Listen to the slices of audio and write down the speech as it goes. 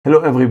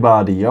Hello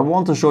everybody, I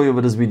want to show you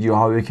with this video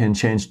how you can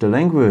change the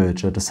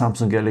language at the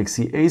Samsung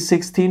Galaxy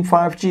A16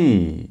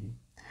 5G.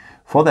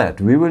 For that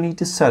we will need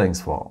the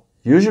settings for.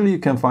 Usually you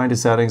can find the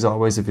settings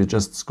always if you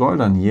just scroll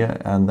down here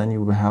and then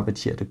you will have it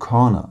here at the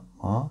corner.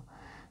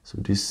 So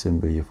this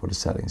symbol here for the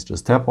settings,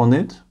 just tap on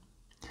it.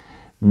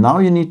 Now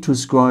you need to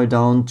scroll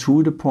down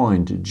to the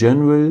point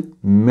General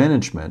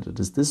Management.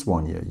 It is this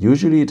one here.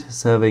 Usually it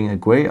is having a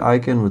gray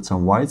icon with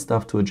some white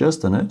stuff to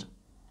adjust on it.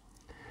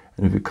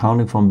 And if you're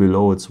counting from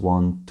below, it's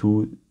 1,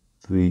 2,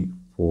 3,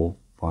 4,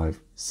 5,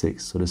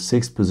 6. So the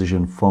sixth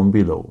position from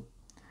below.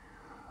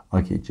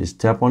 Okay, just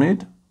tap on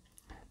it.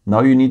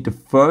 Now you need the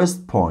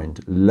first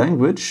point,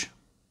 language.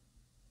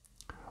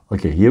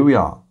 Okay, here we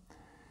are.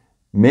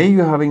 Maybe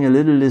you're having a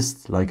little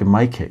list, like in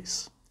my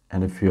case.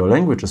 And if your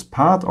language is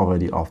part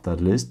already of that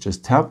list,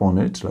 just tap on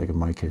it, like in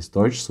my case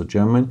Deutsch, so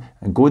German,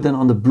 and go then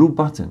on the blue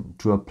button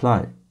to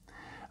apply.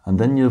 And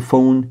then your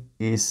phone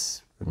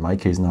is, in my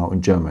case now,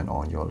 in German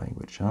or in your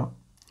language.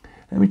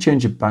 Let me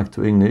change it back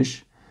to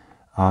English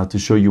to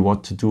show you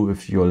what to do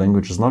if your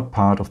language is not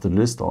part of the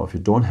list or if you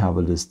don't have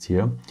a list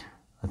here.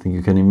 I think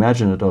you can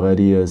imagine it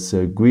already as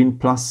a green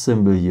plus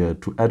symbol here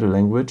to add a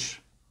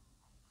language.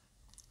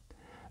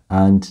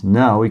 And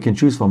now we can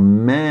choose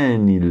from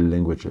many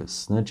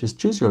languages. Now just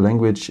choose your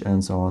language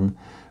and so on.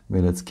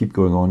 Well, let's keep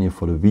going on here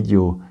for the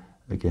video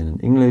again in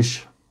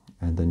English.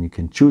 And then you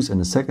can choose in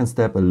the second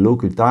step a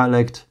local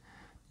dialect.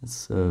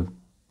 Let's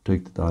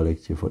take the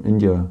dialect here from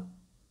India.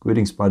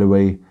 Greetings, by the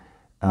way.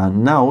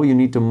 And now you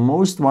need the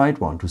most white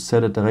one to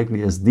set it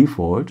directly as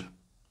default.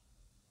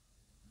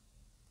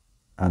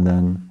 And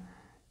then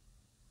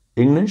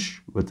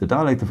English with the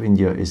dialect of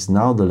India is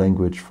now the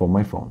language for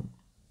my phone.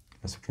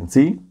 As you can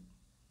see,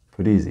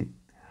 pretty easy.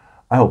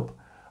 I hope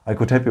I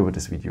could help you with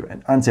this video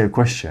and answer your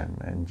question.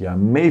 And yeah,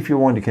 maybe if you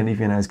want, you can leave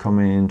me a nice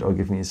comment or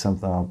give me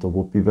something up that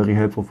would be very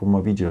helpful for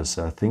my videos.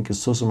 Thank you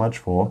so much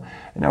for.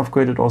 And I've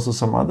created also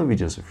some other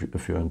videos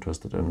if you're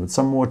interested in, with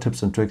some more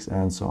tips and tricks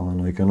and so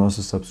on. You can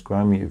also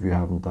subscribe me if you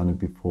haven't done it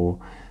before.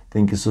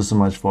 Thank you so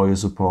much for your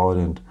support,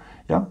 and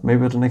yeah,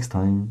 maybe at the next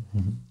time.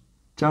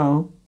 Ciao.